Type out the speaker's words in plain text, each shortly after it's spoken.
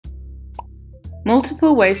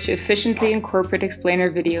Multiple ways to efficiently incorporate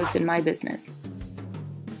explainer videos in my business.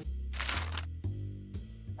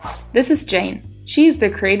 This is Jane. She is the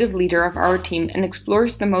creative leader of our team and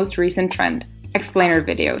explores the most recent trend, explainer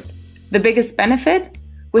videos. The biggest benefit?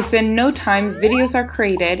 Within no time, videos are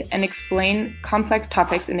created and explain complex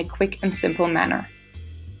topics in a quick and simple manner.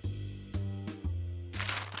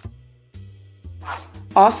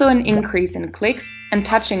 Also an increase in clicks and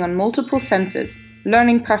touching on multiple senses,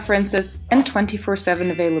 learning preferences, and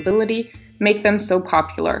 24/7 availability make them so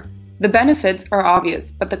popular. The benefits are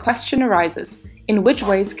obvious, but the question arises, in which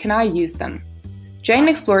ways can I use them? Jane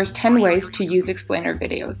explores 10 ways to use explainer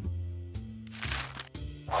videos.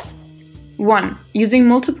 1. Using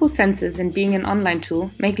multiple senses and being an online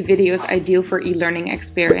tool make videos ideal for e-learning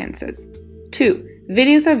experiences. 2.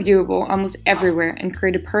 Videos are viewable almost everywhere and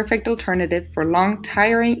create a perfect alternative for long,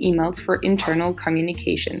 tiring emails for internal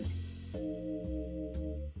communications.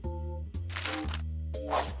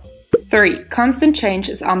 3. Constant change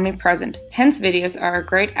is omnipresent, hence videos are a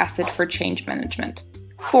great asset for change management.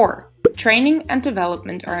 4. Training and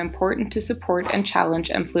development are important to support and challenge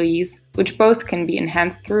employees, which both can be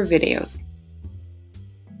enhanced through videos.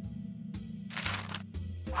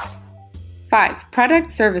 5.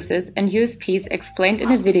 Product, services, and USPs explained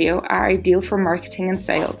in a video are ideal for marketing and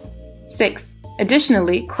sales. 6.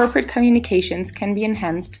 Additionally, corporate communications can be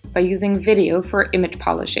enhanced by using video for image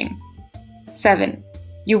polishing. 7.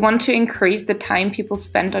 You want to increase the time people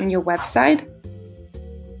spend on your website?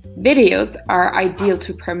 Videos are ideal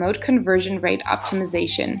to promote conversion rate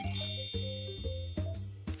optimization.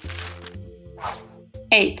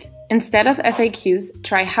 8. Instead of FAQs,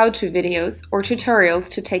 try how-to videos or tutorials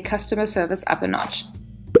to take customer service up a notch.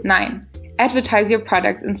 9. Advertise your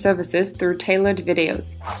products and services through tailored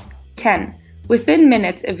videos. 10. Within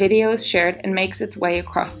minutes, a video is shared and makes its way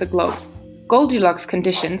across the globe. Goldilocks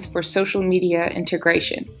conditions for social media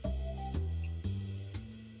integration.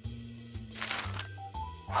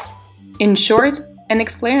 In short, an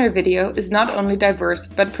explainer video is not only diverse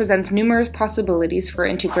but presents numerous possibilities for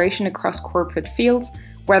integration across corporate fields,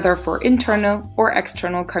 whether for internal or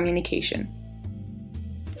external communication.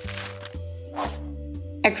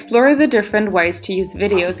 Explore the different ways to use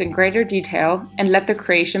videos in greater detail and let the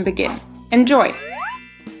creation begin. Enjoy!